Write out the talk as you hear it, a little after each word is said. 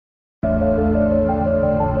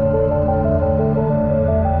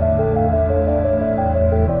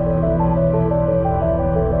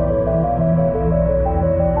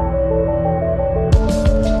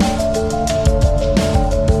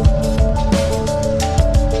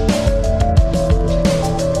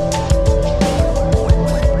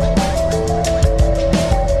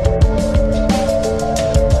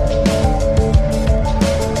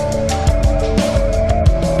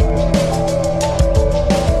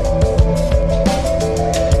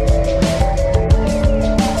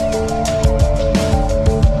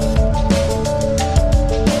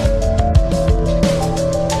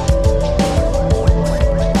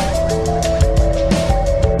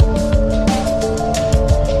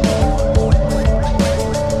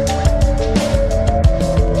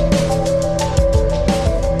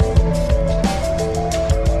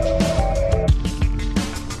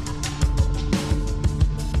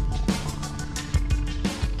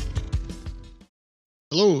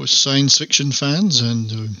Hello, science fiction fans and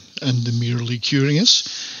the merely curious.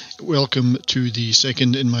 Welcome to the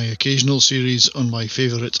second in my occasional series on my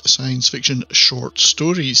favourite science fiction short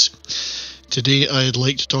stories. Today I'd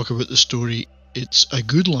like to talk about the story It's a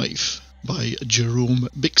Good Life by Jerome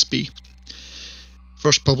Bixby.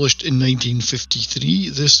 First published in 1953,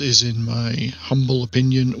 this is, in my humble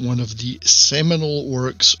opinion, one of the seminal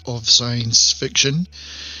works of science fiction.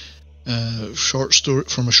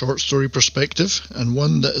 From a short story perspective, and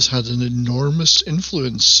one that has had an enormous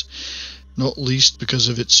influence, not least because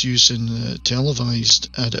of its use in televised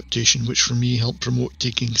adaptation, which for me helped promote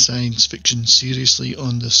taking science fiction seriously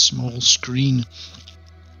on the small screen.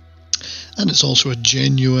 And it's also a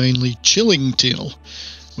genuinely chilling tale,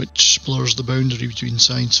 which blurs the boundary between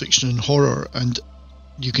science fiction and horror, and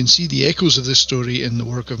you can see the echoes of this story in the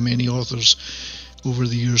work of many authors over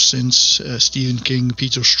the years since. Stephen King,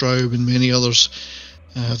 Peter Straub and many others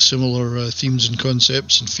have similar themes and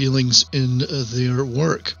concepts and feelings in their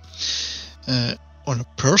work. On a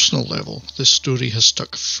personal level, this story has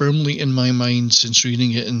stuck firmly in my mind since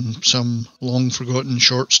reading it in some long-forgotten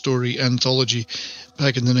short story anthology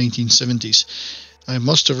back in the 1970s. I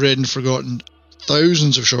must have read and forgotten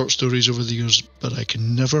thousands of short stories over the years, but I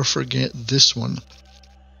can never forget this one.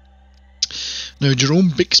 Now, Jerome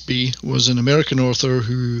Bixby was an American author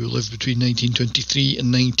who lived between 1923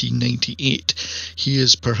 and 1998. He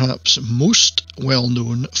is perhaps most well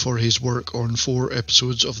known for his work on 4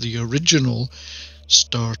 episodes of the original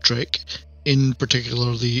Star Trek, in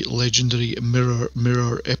particular the legendary Mirror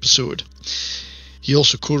Mirror episode. He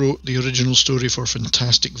also co-wrote the original story for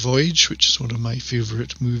Fantastic Voyage, which is one of my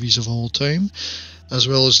favourite movies of all time, as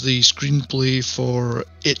well as the screenplay for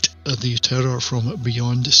It, the Terror from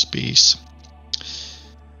Beyond Space.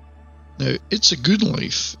 Now, It's a Good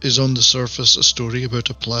Life is on the surface a story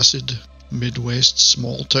about a placid Midwest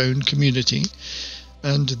small-town community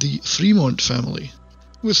and the Fremont family,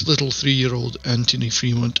 with little 3-year-old Anthony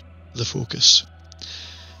Fremont the focus.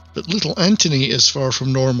 But little Anthony is far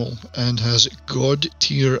from normal and has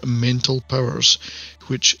god-tier mental powers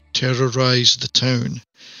which terrorise the town.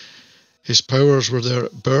 His powers were there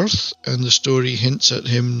at birth, and the story hints at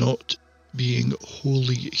him not being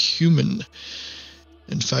wholly human.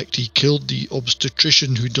 In fact, he killed the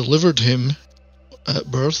obstetrician who delivered him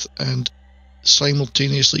at birth and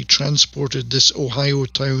simultaneously transported this Ohio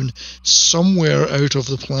town somewhere out of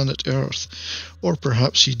the planet Earth. Or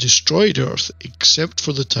perhaps he destroyed Earth except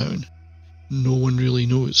for the town. No one really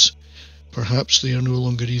knows. Perhaps they are no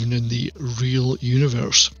longer even in the real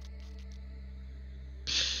universe.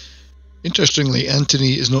 Interestingly,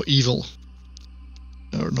 Anthony is not evil,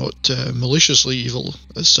 or not maliciously evil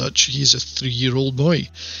as such. He's a 3-year-old boy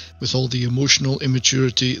with all the emotional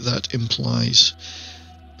immaturity that implies.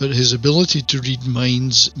 But his ability to read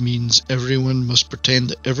minds means everyone must pretend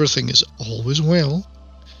that everything is always well,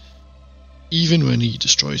 even when he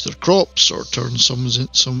destroys their crops or turns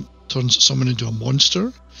someone into a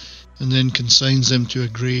monster and then consigns them to a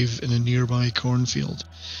grave in a nearby cornfield.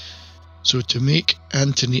 So to make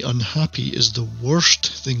Anthony unhappy is the worst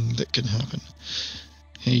thing that can happen.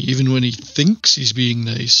 Hey, even when he thinks he's being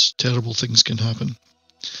nice, terrible things can happen.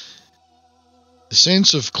 The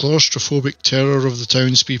sense of claustrophobic terror of the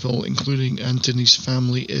townspeople, including Anthony's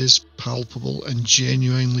family, is palpable and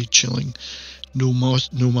genuinely chilling. No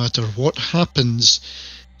matter what happens,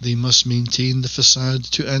 they must maintain the facade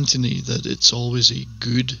to Anthony that it's always a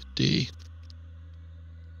good day.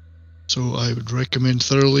 So I would recommend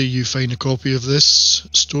thoroughly you find a copy of this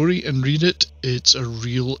story and read it. It's a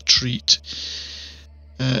real treat.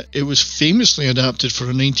 It was famously adapted for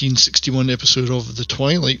a 1961 episode of The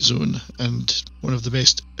Twilight Zone, and one of the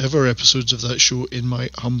best ever episodes of that show in my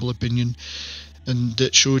humble opinion, and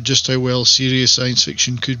it showed just how well serious science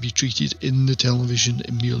fiction could be treated in the television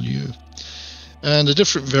milieu. And a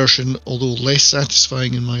different version, although less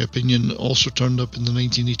satisfying in my opinion, also turned up in the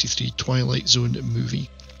 1983 Twilight Zone movie.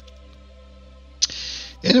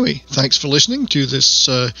 Anyway, thanks for listening to this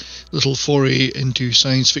little foray into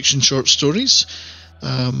science fiction short stories.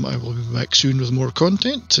 I will be back soon with more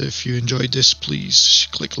content. If you enjoyed this, please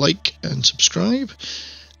click like and subscribe.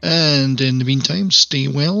 And in the meantime, stay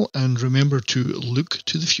well and remember to look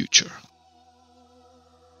to the future.